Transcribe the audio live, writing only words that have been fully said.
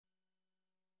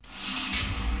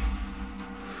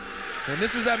And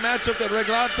this is that matchup that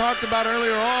Reglado talked about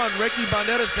earlier on. Ricky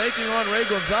Banderas taking on Ray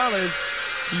González.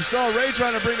 You saw Ray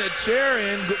trying to bring the chair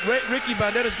in. Ricky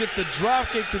Banderas gets the drop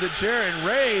kick to the chair, and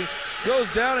Ray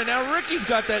goes down, and now Ricky's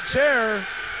got that chair.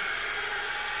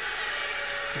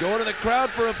 Going to the crowd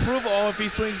for approval. Oh, if he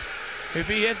swings, if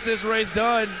he hits this, Ray's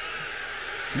done.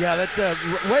 Yeah,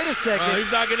 wait a second. Well,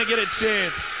 he's not going to get a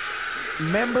chance.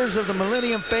 Members of the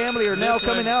Millennium family are now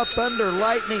coming out. Thunder,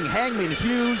 Lightning, Hangman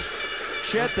Hughes,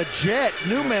 Chet the Jet,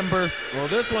 new member. Well,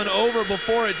 this one over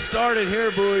before it started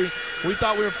here, Bowie. We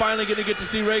thought we were finally going to get to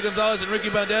see Ray González and Ricky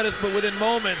Banderas, but within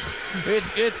moments,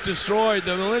 it's destroyed.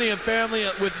 The Millennium family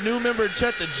with new member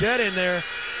Chet the Jet in there,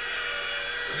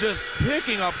 just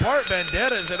picking apart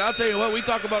Banderas. And I'll tell you what, we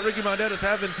talk about Ricky Banderas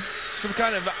having some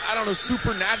kind of, I don't know,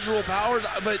 supernatural powers,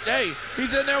 but hey,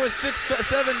 he's in there with 6,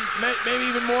 7, maybe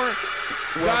even more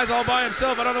guys all by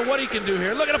himself. I don't know what he can do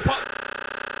here. Look at a pop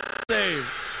save.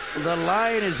 The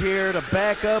Lion is here to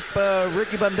back up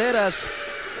Ricky Banderas.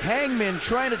 Hangman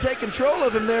trying to take control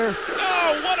of him there.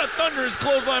 Oh, what a thunderous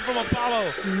clothesline from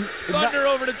Apollo. Thunder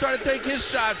over to try to take his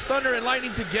shots. Thunder and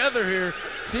Lightning together here,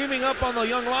 teaming up on the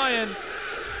young Lion.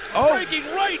 Breaking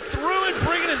right through and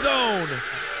bringing his own.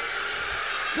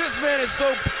 This man is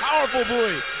so powerful,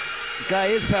 boy. The guy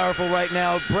is powerful right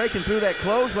now, breaking through that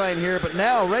clothesline here, but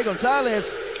now Ray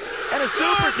González and a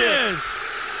super kick.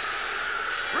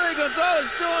 Ray González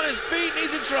still on his feet, and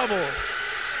he's in trouble.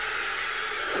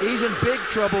 He's in big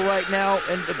trouble right now,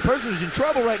 and the person who's in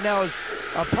trouble right now is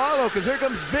Apollo, because here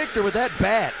comes Victor with that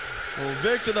bat. Well,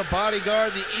 Victor, the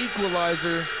bodyguard, the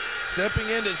equalizer, stepping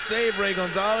in to save Ray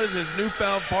González, his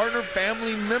newfound partner,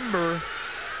 family member.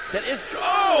 That is,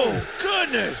 oh,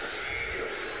 goodness.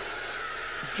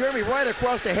 Jeremy, right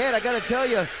across the head, I got to tell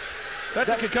you.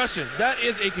 That's a concussion. That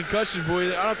is a concussion, boy.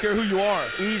 I don't care who you are.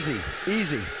 Easy,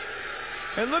 easy.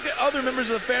 And look at other members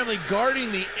of the family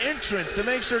guarding the entrance to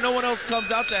make sure no one else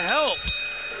comes out to help.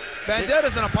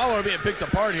 Banderas and Apollo are being picked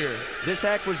apart here. This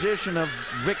acquisition of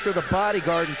Victor the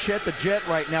bodyguard and Chet the Jet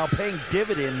right now paying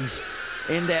dividends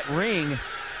in that ring.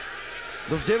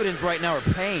 Those dividends right now are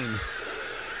paying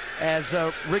as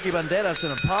Ricky Banderas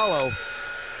and Apollo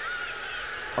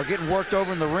are getting worked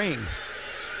over in the ring.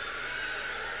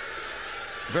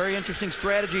 Very interesting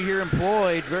strategy here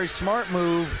employed. Very smart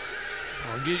move.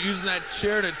 Using that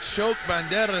chair to choke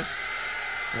Banderas.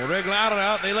 Well, Reglado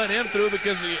out. They let him through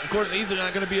because, of course, he's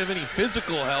not going to be of any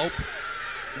physical help.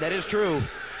 That is true.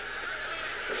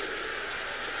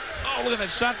 Oh, look at that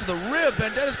shot to the rib.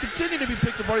 Banderas continue to be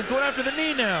picked apart. He's going after the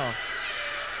knee now.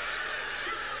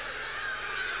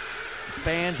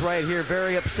 Fans right here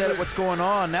very upset at what's going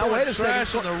on. Now, wait a second.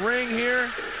 Trash in the ring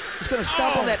here. He's going to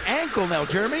stomp on that ankle now,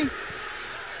 Jeremy.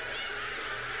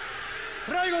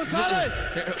 Ray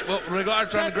González. Well, Reglado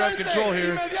trying to grab control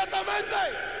here.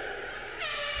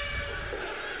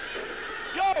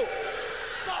 Yo,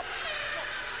 stop.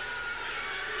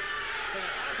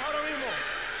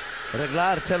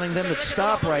 Reglado telling them to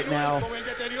stop right now.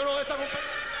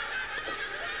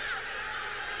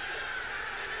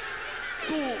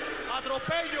 Tu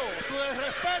atropello, tu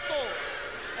desrespeto,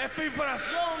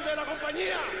 expinfración de la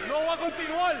compañía no va a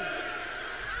continuar.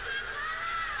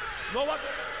 No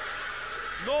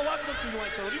va a continuar,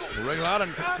 te lo digo.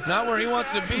 Reglado not where he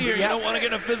wants to be here. You don't want to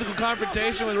get in a physical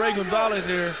confrontation with Ray González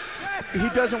here. He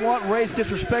doesn't want Ray's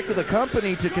disrespect to the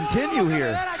company to continue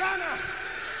here.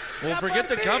 Well, forget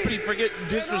the company, forget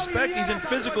disrespect. He's in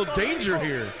physical danger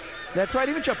here. That's right,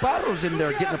 even Chaparro's in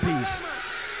there getting a piece.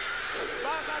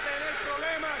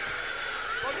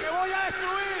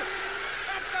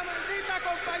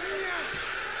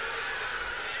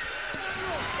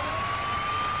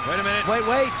 Wait a minute.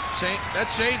 Wait. Shane,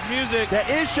 that's Shane's music. That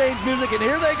is Shane's music, and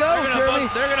here they go, Jeremy.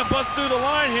 They're going to bust through the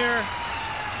line here.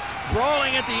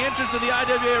 Brawling at the entrance of the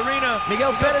IWA arena.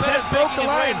 Miguel Perez has broke the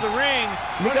line. The ring,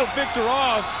 running Victor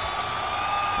off.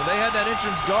 Well, they had that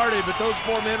entrance guarded, but those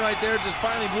 4 men right there just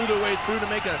finally blew their way through to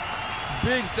make a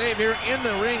big save here in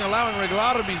the ring, allowing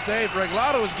Reglado to be saved.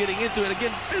 Reglado was getting into it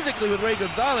again physically with Ray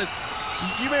González.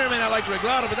 You may or may not like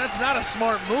Reglado, but that's not a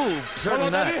smart move. Certainly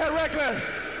not.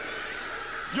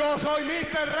 Yo soy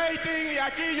Mr. Rating y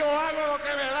aquí yo hago lo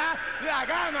que me da la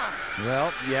gana.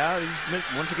 Well, yeah,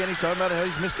 once again he's talking about how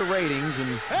he's Mr. Ratings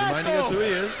and reminding us who he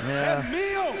is. Yeah. Es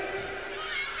mío.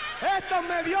 Estos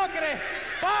mediocres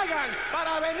pagan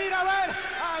para venir a ver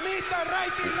a Mr.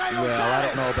 Rating Ray González. Well, I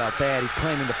don't know about that. He's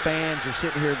claiming the fans are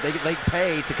sitting here, they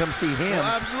pay to come see him. Well,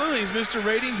 absolutely. He's Mr.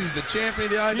 Ratings. He's the champion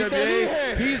of the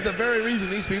IWA. He's the very reason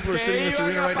these people are sitting in this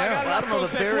arena right now. Well, I don't know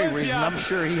the very reason. I'm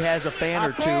sure he has a fan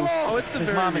or two. Oh, it's the his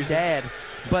very mom reason. and dad.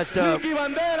 But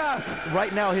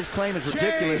right now his claim is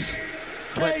ridiculous.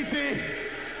 Casey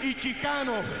y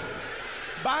Chicano.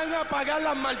 van a pagar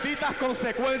las malditas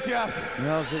consecuencias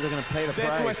No, so they're going to pay the de tu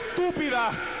price.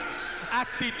 estúpida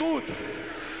actitud.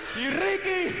 Y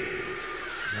Ricky,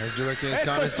 He's directing his esto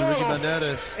comments es to Ricky solo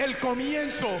Banderas. el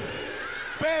comienzo,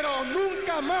 pero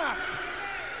nunca más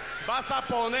vas a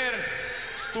poner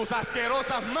tus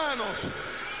asquerosas manos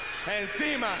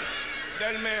encima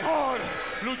del mejor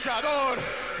luchador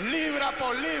libra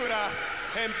por libra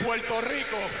en Puerto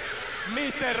Rico,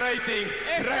 Mr. Rating,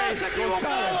 Rey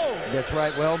González. That's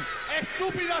right. Well,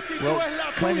 Estúpida actitud well, es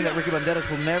la claiming that tuya. Ricky Banderas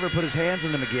will never put his hands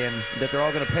on them again, that they're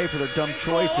all going to pay for their dumb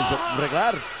choices. But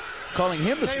Reglar calling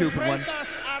him the Te stupid one.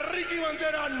 enfrentas a Ricky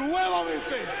Banderas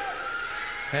nuevamente.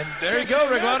 And there you go,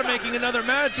 Reglada making another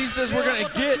match. He says we're going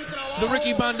to get the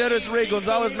Ricky Banderas Rey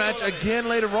González match again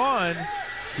later on.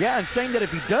 Yeah, and saying that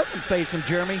if he doesn't face him,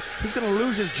 Jeremy, he's going to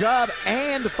lose his job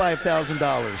and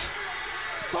 $5,000.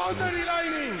 Thunder y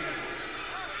Lightning.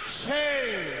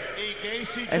 Shane y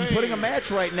Casey And James. putting a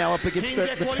match right now up against the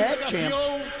tag champs.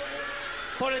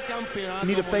 Por el campeonato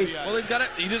Need to face- mundial. Well,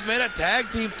 he just made a tag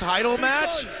team title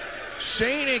match.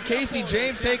 Shane and Casey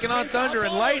James taking on Thunder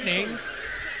and Lightning.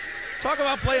 Talk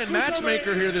about playing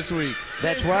matchmaker here this week.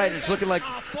 That's right. It's looking like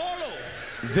Apolo.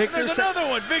 Victor's There's another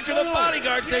one. Victor the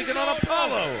Bodyguard taking on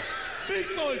Apollo.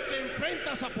 Víctor, te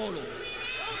enfrentas a Apolo.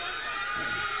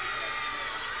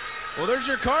 Well, there's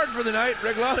your card for the night.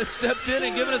 Reglada stepped in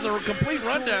and given us a complete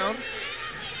rundown.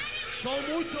 Son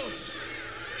muchos.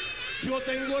 Yo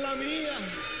tengo la mía.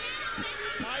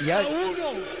 Yeah. Falta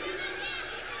uno.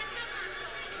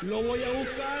 Lo voy a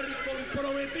buscar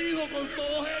comprometido con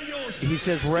todos ellos. He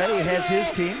says Ray has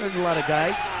his team. There's a lot of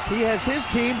guys. He has his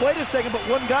team. Wait a second, but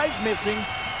one guy's missing.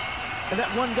 And that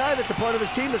one guy that's a part of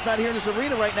his team that's not here in this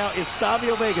arena right now is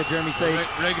Savio Vega, Jeremy Sage.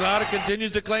 Reglada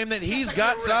continues to claim that he's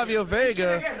got Savio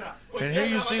Vega. And here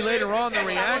you see later on the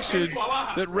reaction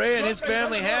that Ray and his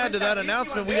family had to that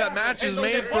announcement. We got matches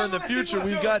made for in the future.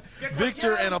 We've got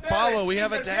Victor and Apollo. We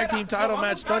have a tag team title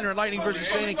match, Thunder and Lightning versus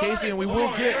Shane and Casey, and we will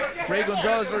get Rey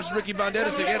González versus Ricky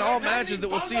Banderas again. All matches that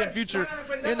we'll see in the future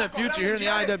here in the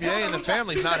IWA, and the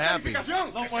family's not happy.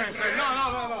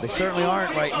 They certainly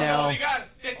aren't right now.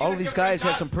 All of these guys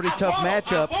have some pretty tough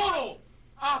matchups.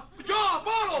 Yo,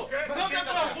 Apolo, no te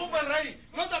preocupes, Rey.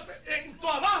 En tu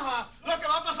abaja, lo que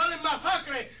va a pasar es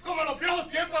masacre, como los viejos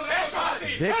tiempos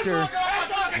de Victor,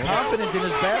 confident in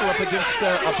his battle up against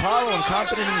Apollo and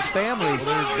confident in his family. Well,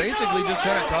 they're basically just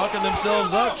kind of talking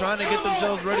themselves up, trying to get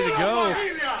themselves ready to go.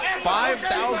 $5,000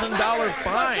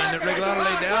 fine that Reglada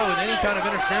laid down with any kind of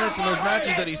interference in those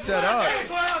matches that he set up.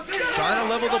 Trying to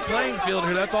level the playing field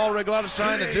here. That's all Reglada's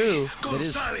trying to do.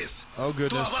 González, Oh,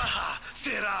 goodness. tu abaja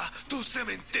será tu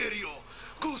cementerio.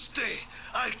 Guste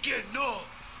al quien no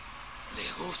le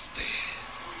guste.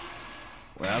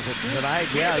 Well, tonight,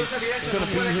 yeah, he's going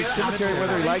to be in his cemetery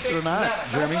whether he likes it or not,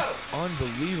 Jeremy.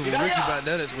 Unbelievable. Ricky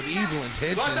Banderas with evil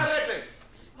intentions.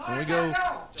 When we go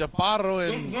Chaparro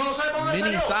and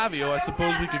Mini Savio, I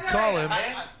suppose we could call him,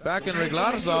 back in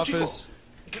Reglada's office.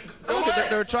 Look at that,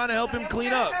 they're trying to help him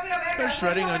clean up. They're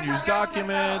shredding unused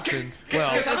documents, and,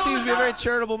 well, that seems to be a very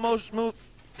charitable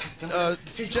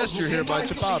gesture here by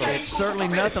Chaparro. It's certainly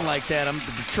nothing like that. I'm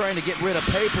trying to get rid of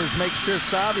papers, make sure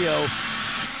Savio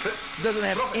doesn't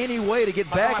have any way to get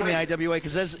back in the IWA,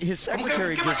 because as his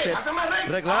secretary just said,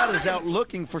 Reglada is out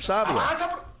looking for Savio.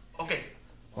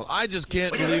 Well, I just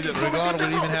can't believe that Reglada would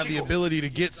even have the ability to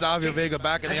get Savio Vega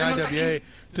back in the IWA.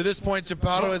 To this point,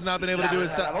 Chaparro has not been able to do it.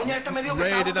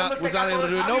 Ray was not able to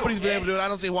do it. Nobody's been able to do it. I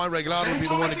don't see why Reglada would be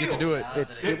the one to get to do it.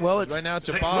 Right now,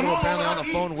 Chaparro apparently on the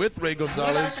phone with Rey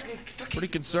González, pretty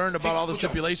concerned about all the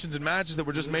stipulations and matches that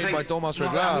were just made by Tomas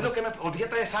Reglada.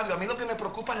 Olvídate de Sabio, a mí lo que me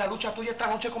preocupa es la lucha tuya esta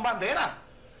noche con Bandera.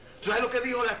 ¿Sabes lo que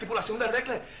dijo la estipulación de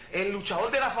Reckler? El luchador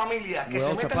de la familia que se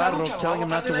Well, mete en la Chaparro lucha. telling him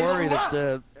not to worry,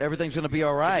 that everything's going to be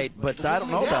all right, but I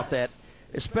don't know about that.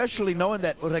 Especially knowing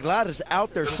that Reglada is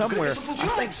out there somewhere. I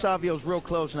think Savio's real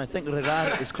close, and I think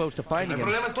Reglada is close to finding him.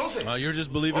 You're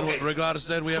just believing what Reglada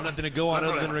said. We have nothing to go on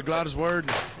other than Reglada's word.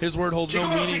 His word holds no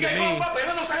meaning to me.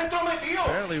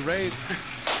 Apparently, Ray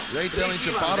telling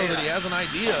Chaparro that he has an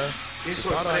idea.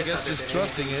 Chaparro, I guess, just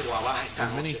trusting it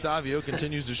as Mini Savio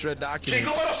continues to shred documents.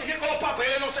 We're going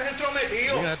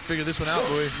to have to figure this one out,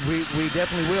 boy. We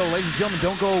definitely will. Ladies and gentlemen,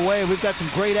 don't go away. We've got some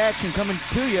great action coming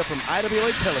to you from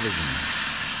IWA Television.